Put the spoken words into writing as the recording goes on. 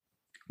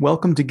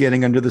Welcome to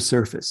Getting Under the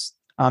Surface.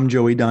 I'm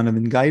Joey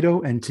Donovan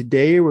Guido, and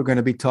today we're going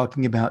to be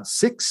talking about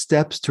 6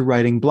 steps to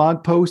writing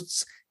blog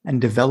posts and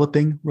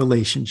developing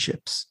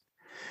relationships.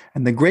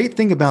 And the great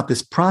thing about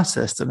this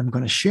process that I'm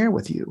going to share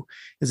with you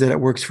is that it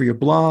works for your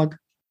blog,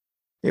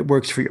 it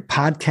works for your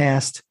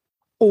podcast,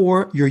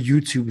 or your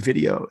YouTube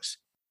videos.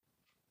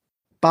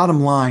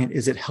 Bottom line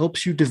is it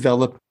helps you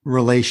develop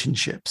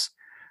relationships,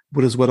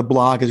 which is what a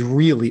blog is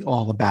really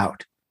all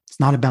about.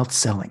 It's not about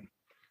selling.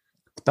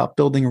 It's about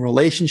building a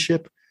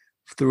relationship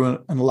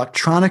through an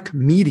electronic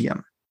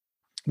medium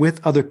with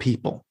other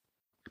people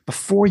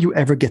before you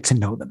ever get to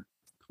know them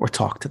or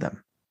talk to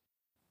them.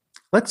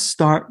 Let's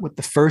start with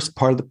the first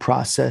part of the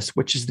process,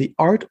 which is the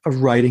art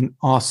of writing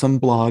awesome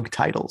blog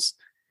titles.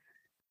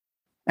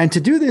 And to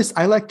do this,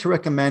 I like to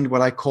recommend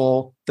what I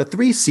call the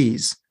 3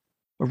 C's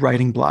of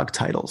writing blog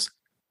titles.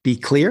 Be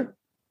clear,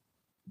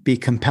 be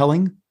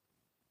compelling,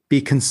 be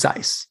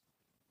concise.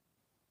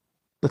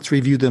 Let's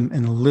review them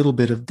in a little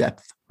bit of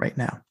depth right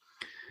now.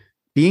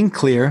 Being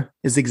clear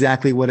is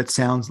exactly what it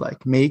sounds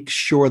like. Make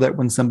sure that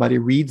when somebody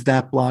reads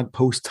that blog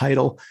post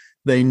title,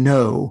 they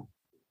know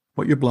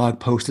what your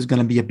blog post is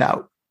going to be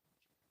about.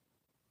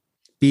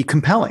 Be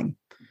compelling.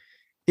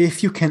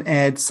 If you can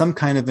add some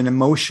kind of an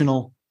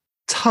emotional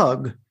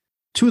tug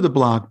to the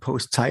blog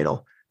post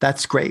title,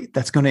 that's great.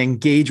 That's going to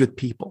engage with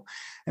people.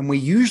 And we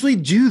usually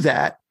do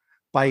that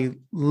by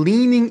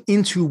leaning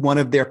into one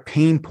of their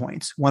pain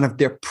points, one of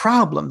their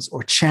problems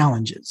or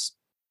challenges.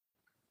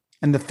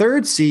 And the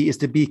 3rd C is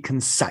to be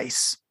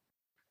concise.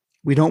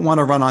 We don't want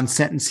to run on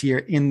sentence here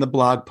in the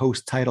blog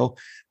post title.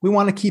 We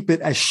want to keep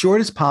it as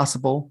short as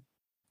possible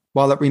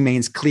while it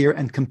remains clear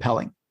and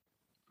compelling.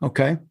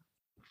 Okay?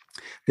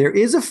 There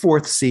is a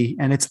 4th C,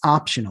 and it's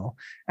optional,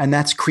 and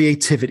that's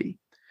creativity.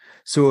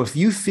 So if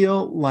you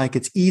feel like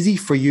it's easy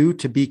for you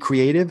to be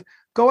creative,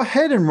 go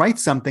ahead and write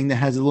something that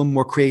has a little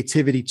more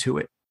creativity to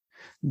it.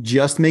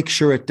 Just make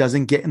sure it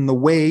doesn't get in the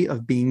way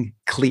of being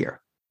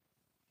clear.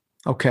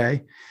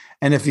 Okay?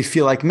 And if you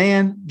feel like,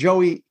 man,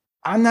 Joey,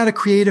 I'm not a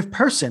creative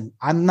person,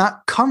 I'm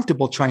not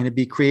comfortable trying to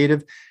be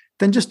creative,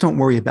 then just don't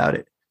worry about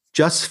it.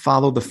 Just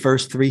follow the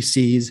first 3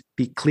 C's,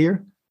 be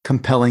clear,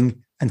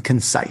 compelling, and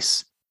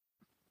concise.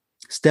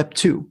 Step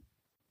 2,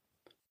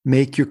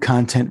 make your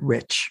content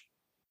rich.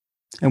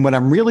 And what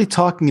I'm really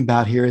talking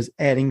about here is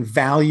adding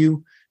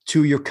value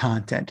to your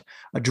content,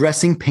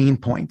 addressing pain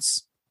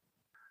points,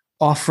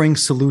 offering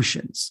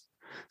solutions.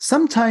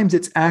 Sometimes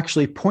it's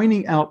actually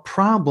pointing out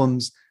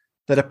problems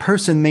that a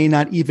person may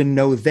not even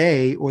know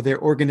they or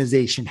their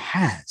organization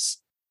has,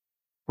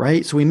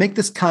 right? So we make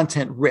this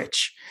content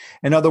rich.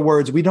 In other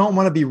words, we don't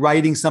want to be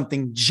writing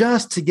something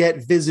just to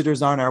get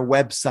visitors on our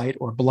website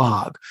or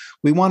blog.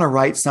 We want to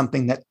write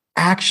something that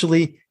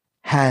actually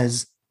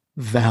has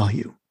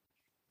value.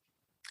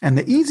 And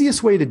the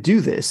easiest way to do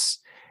this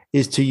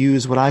is to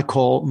use what I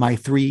call my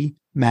 3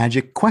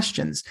 magic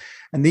questions.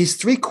 And these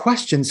 3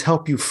 questions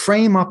help you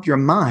frame up your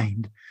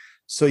mind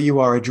so you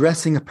are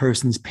addressing a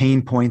person's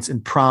pain points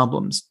and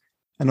problems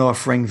and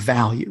offering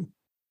value.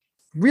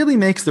 Really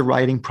makes the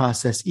writing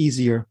process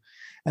easier.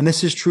 And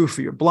this is true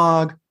for your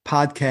blog,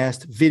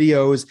 podcast,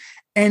 videos,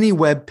 any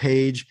web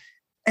page,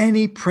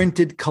 any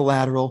printed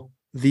collateral.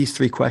 These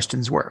 3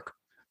 questions work.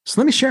 So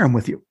let me share them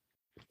with you.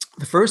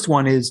 The first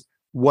one is,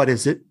 what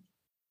is it?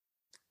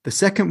 The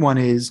second one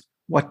is,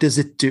 what does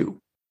it do?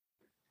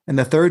 And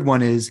the third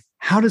one is,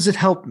 how does it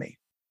help me?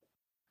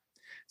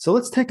 So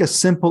let's take a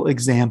simple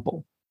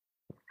example.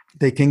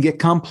 They can get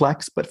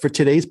complex, but for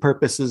today's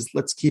purposes,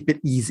 let's keep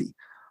it easy.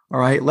 All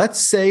right. Let's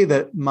say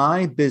that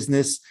my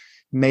business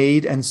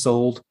made and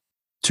sold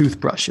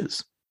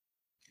toothbrushes,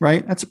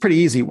 right? That's a pretty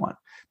easy one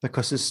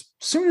because as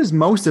soon as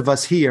most of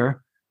us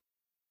hear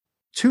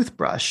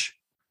toothbrush,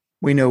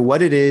 we know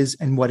what it is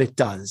and what it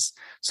does.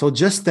 So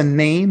just the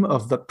name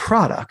of the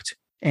product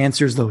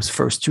answers those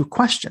first 2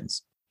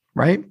 questions,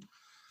 right?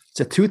 It's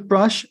a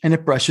toothbrush and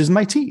it brushes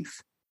my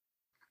teeth.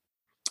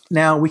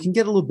 Now, we can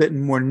get a little bit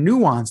more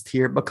nuanced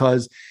here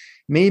because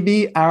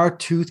maybe our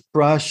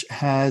toothbrush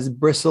has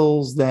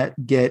bristles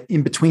that get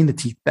in between the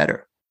teeth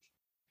better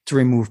to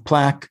remove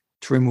plaque,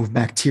 to remove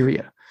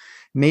bacteria.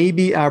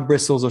 Maybe our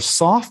bristles are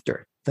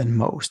softer than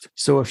most.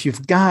 So if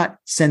you've got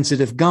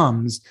sensitive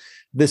gums,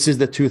 this is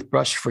the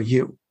toothbrush for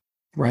you,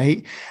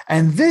 right?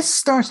 And this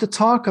starts to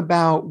talk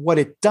about what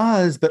it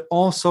does, but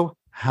also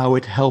how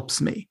it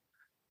helps me.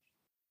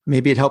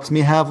 Maybe it helps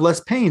me have less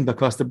pain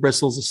because the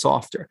bristles are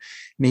softer.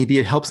 Maybe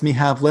it helps me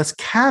have less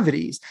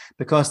cavities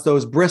because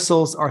those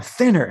bristles are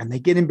thinner and they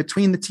get in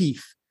between the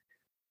teeth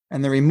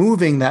and they're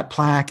removing that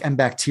plaque and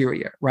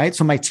bacteria, right?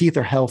 So my teeth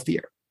are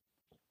healthier.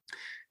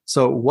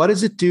 So what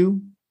does it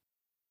do?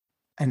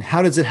 And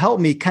how does it help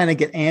me kind of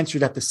get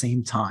answered at the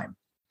same time?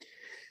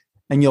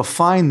 And you'll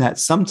find that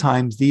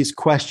sometimes these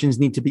questions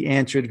need to be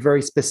answered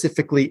very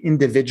specifically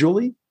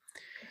individually.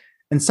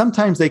 And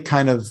sometimes they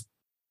kind of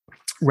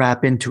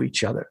wrap into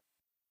each other.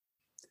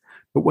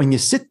 But when you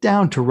sit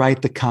down to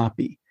write the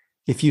copy,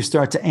 if you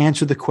start to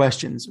answer the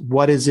questions,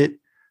 what is it?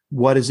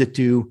 What does it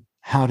do?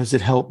 How does it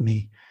help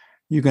me?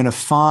 you're going to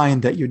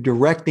find that you're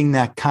directing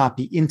that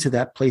copy into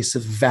that place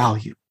of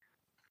value.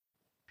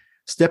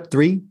 Step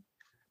 3,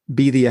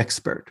 be the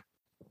expert.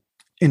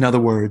 In other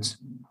words,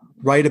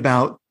 write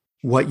about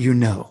what you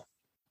know.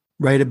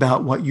 Write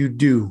about what you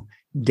do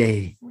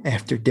day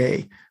after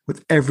day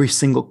with every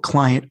single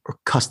client or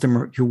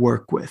customer you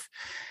work with.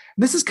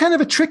 This is kind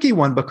of a tricky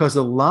one because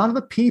a lot of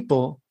the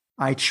people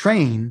I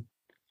train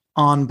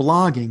on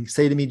blogging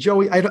say to me,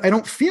 Joey, I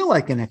don't feel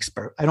like an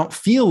expert. I don't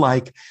feel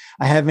like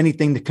I have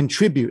anything to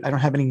contribute. I don't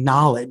have any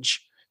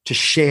knowledge to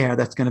share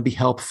that's going to be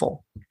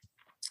helpful.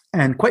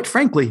 And quite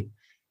frankly,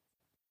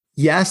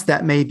 yes,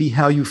 that may be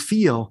how you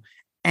feel,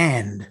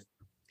 and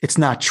it's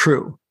not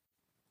true.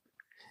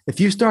 If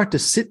you start to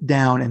sit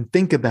down and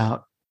think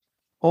about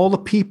all the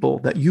people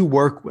that you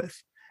work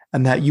with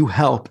and that you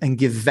help and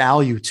give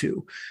value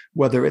to,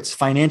 whether it's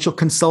financial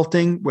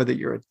consulting, whether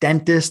you're a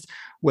dentist,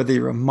 whether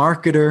you're a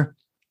marketer,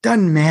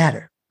 doesn't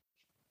matter.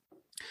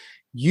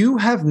 You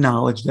have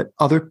knowledge that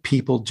other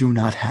people do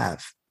not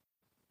have.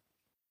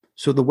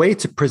 So the way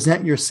to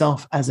present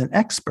yourself as an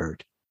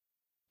expert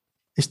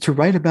is to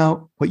write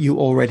about what you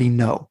already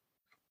know.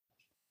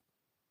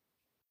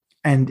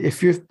 And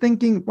if you're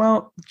thinking,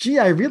 well, gee,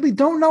 I really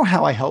don't know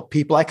how I help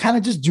people. I kind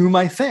of just do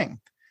my thing.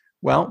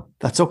 Well,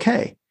 that's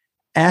okay.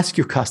 Ask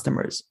your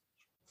customers,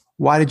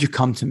 why did you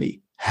come to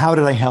me? How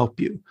did I help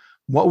you?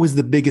 What was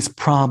the biggest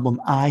problem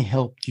I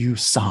helped you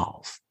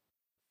solve?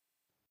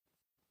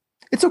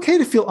 It's okay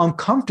to feel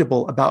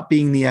uncomfortable about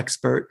being the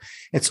expert.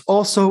 It's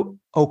also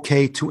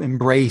okay to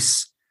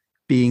embrace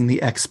being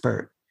the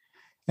expert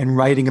and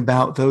writing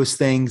about those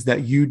things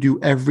that you do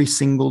every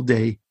single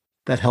day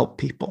that help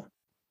people.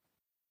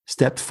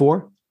 Step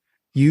 4,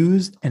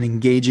 use an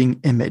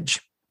engaging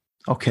image.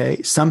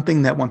 Okay,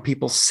 something that when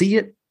people see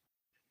it,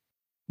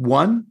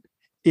 1,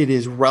 it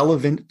is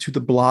relevant to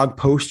the blog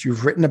post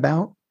you've written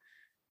about.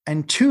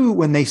 And 2,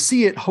 when they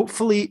see it,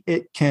 hopefully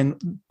it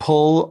can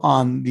pull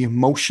on the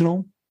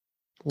emotional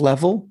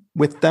level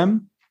with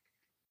them,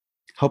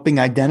 helping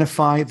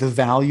identify the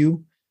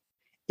value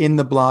in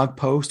the blog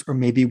post, or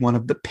maybe one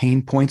of the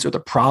pain points or the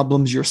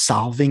problems you're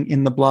solving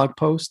in the blog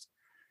post.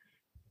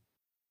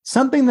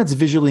 Something that's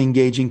visually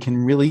engaging can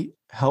really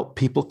help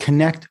people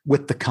connect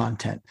with the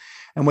content.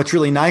 And what's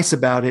really nice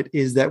about it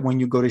is that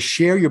when you go to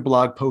share your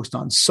blog post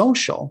on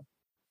social,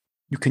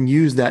 you can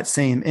use that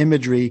same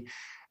imagery,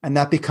 and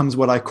that becomes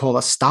what I call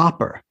a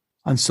stopper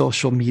on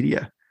social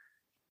media,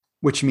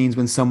 which means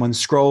when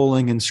someone's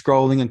scrolling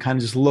and kind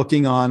of just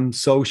looking on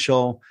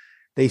social,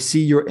 they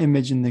see your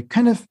image and they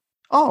kind of,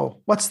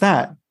 oh, what's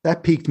that?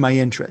 That piqued my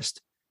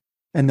interest.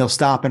 And they'll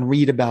stop and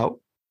read about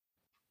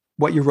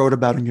what you wrote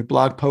about in your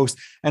blog post.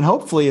 And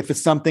hopefully, if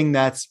it's something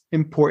that's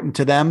important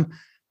to them,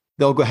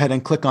 they'll go ahead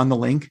and click on the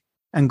link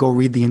and go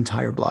read the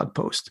entire blog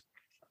post.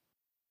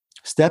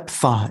 Step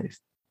 5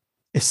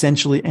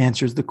 essentially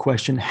answers the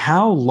question,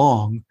 how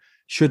long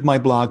should my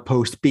blog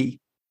post be?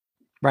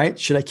 Right?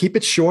 Should I keep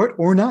it short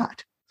or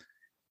not?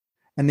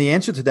 And the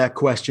answer to that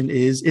question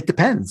is, it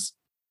depends.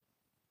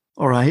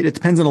 All right. It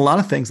depends on a lot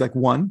of things, like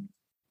 1,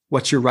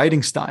 what's your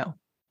writing style?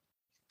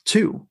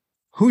 2,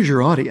 who's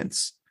your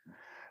audience?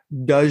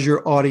 Does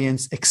your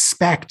audience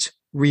expect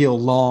real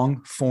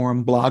long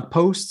form blog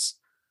posts?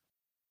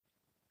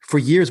 For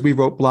years, we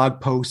wrote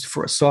blog posts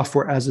for a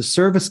software as a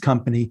service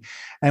company,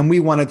 and we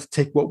wanted to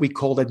take what we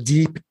called a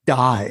deep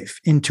dive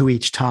into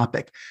each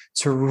topic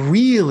to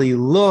really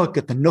look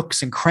at the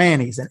nooks and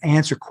crannies and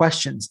answer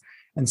questions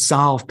and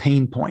solve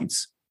pain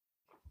points.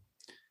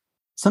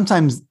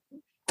 Sometimes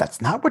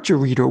that's not what your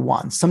reader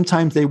wants.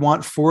 Sometimes they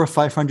want 400 or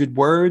 500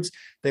 words.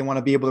 They want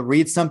to be able to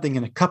read something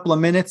in a couple of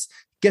minutes,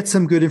 get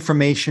some good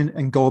information,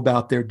 and go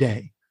about their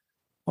day.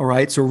 All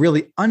right. So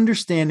really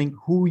understanding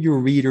who your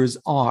readers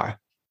are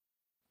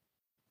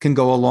can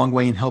go a long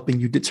way in helping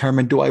you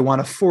determine, do I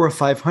want a 400 or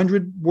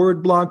 500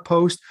 word blog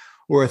post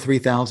or a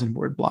 3,000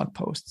 word blog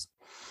post?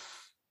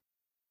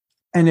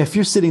 And if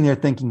you're sitting there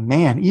thinking,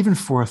 man, even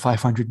 400 or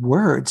 500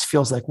 words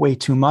feels like way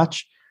too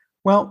much,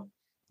 well,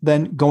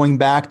 then going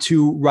back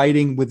to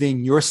writing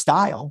within your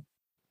style,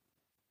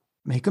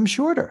 make them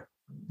shorter.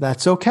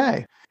 That's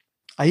okay.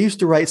 I used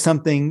to write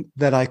something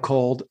that I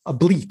called a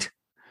bleat,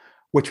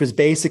 which was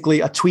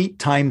basically a tweet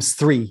times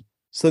 3.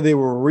 So they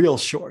were real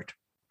short,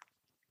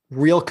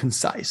 real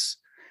concise.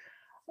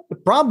 The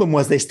problem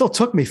was they still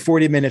took me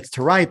 40 minutes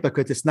to write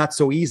because it's not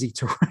so easy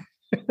to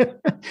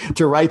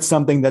to write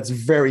something that's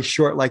very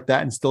short like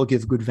that and still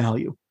give good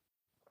value.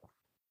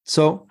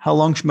 So how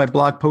long should my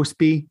blog post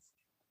be?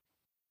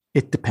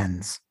 It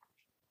depends.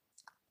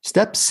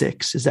 Step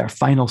 6 is our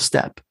final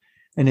step,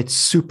 and it's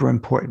super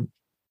important.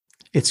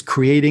 It's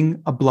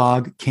creating a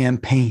blog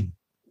campaign.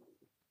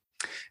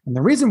 And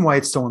the reason why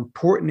it's so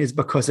important is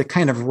because it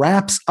kind of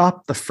wraps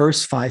up the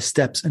first 5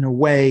 steps in a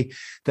way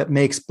that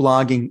makes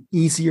blogging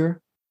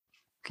easier,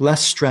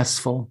 less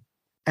stressful,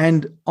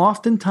 and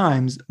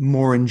oftentimes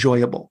more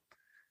enjoyable.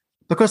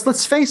 Because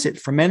let's face it,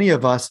 for many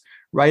of us,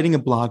 writing a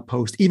blog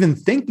post, even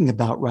thinking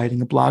about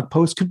writing a blog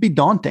post, could be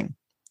daunting,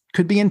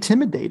 could be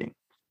intimidating.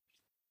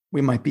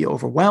 We might be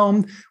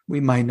overwhelmed. We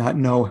might not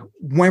know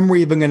when we're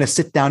even going to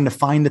sit down to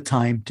find the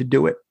time to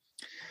do it.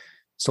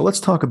 So let's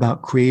talk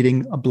about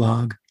creating a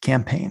blog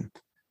campaign.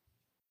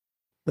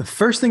 The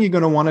first thing you're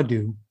going to want to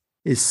do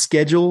is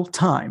schedule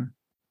time.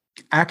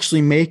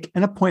 Actually make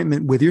an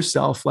appointment with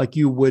yourself like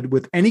you would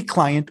with any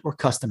client or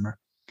customer.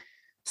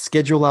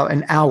 Schedule out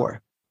an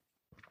hour.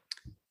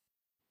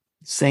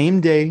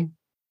 Same day,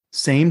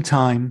 same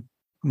time,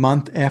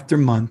 month after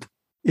month,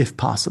 if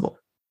possible.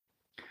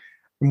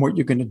 And what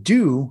you're going to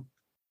do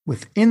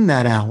within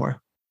that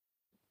hour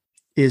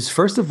is,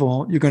 first of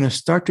all, you're going to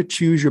start to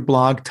choose your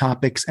blog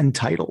topics and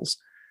titles.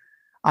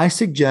 I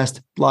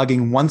suggest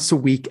blogging once a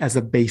week as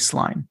a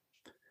baseline.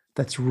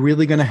 That's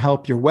really going to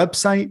help your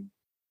website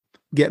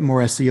get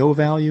more SEO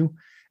value,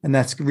 and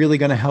that's really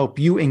going to help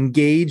you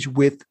engage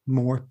with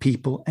more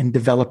people and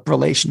develop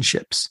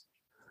relationships.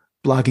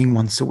 Blogging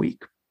once a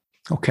week.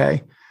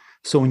 Okay?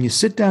 So when you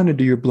sit down to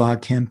do your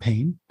blog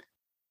campaign,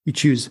 you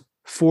choose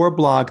 4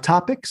 blog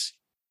topics,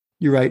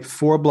 you write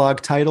 4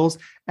 blog titles,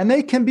 and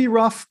they can be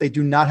rough. They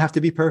do not have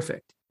to be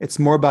perfect. It's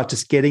more about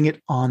just getting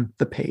it on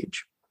the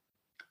page.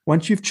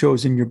 Once you've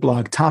chosen your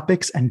blog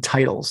topics and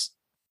titles,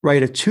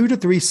 write a 2 to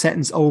 3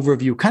 sentence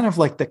overview, kind of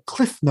like the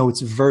Cliff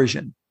Notes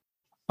version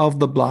of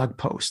the blog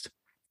post,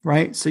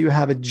 right? So you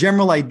have a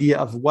general idea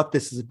of what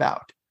this is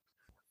about.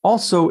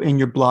 Also in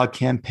your blog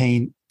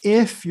campaign,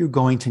 if you're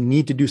going to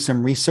need to do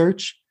some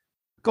research,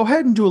 go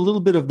ahead and do a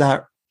little bit of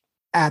that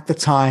at the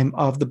time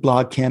of the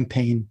blog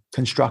campaign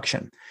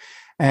construction.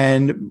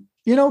 And,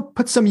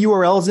 put some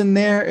URLs in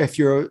there if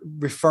you're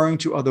referring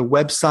to other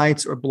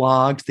websites or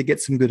blogs to get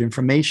some good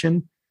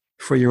information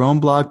for your own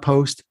blog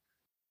post.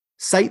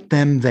 Cite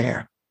them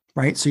there,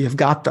 right? So you've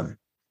got them.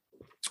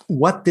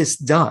 What this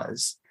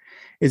does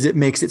is it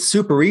makes it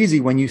super easy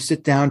when you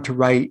sit down to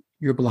write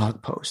your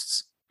blog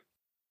posts.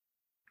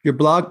 Your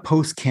blog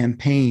post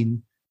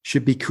campaign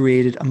should be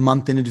created a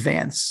month in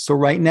advance. So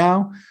right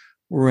now,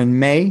 we're in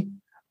May.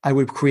 I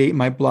would create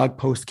my blog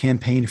post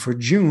campaign for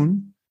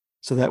June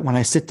so that when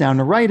I sit down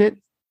to write it,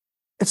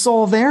 it's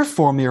all there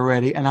for me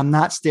already, and I'm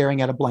not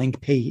staring at a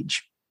blank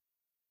page.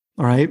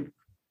 All right?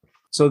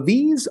 So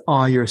these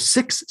are your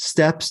 6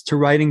 steps to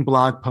writing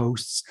blog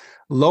posts,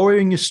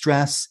 lowering your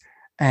stress,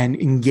 and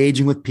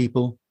engaging with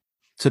people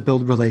to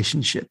build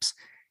relationships.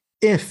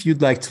 If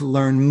you'd like to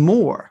learn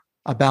more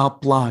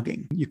about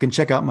blogging, you can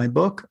check out my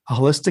book, A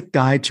Holistic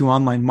Guide to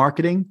Online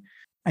Marketing,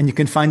 and you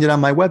can find it on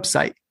my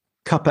website,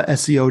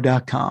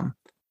 cuppaseo.com.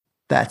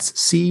 That's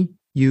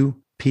CUPPA,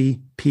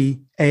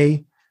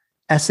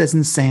 S as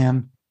in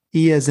Sam,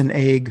 E as in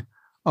egg,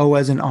 O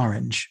as in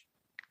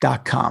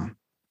orange.com.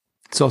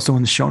 It's also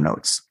in the show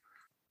notes.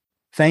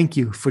 Thank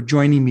you for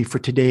joining me for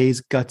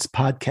today's Guts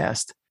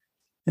podcast.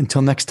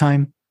 Until next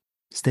time,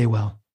 stay well.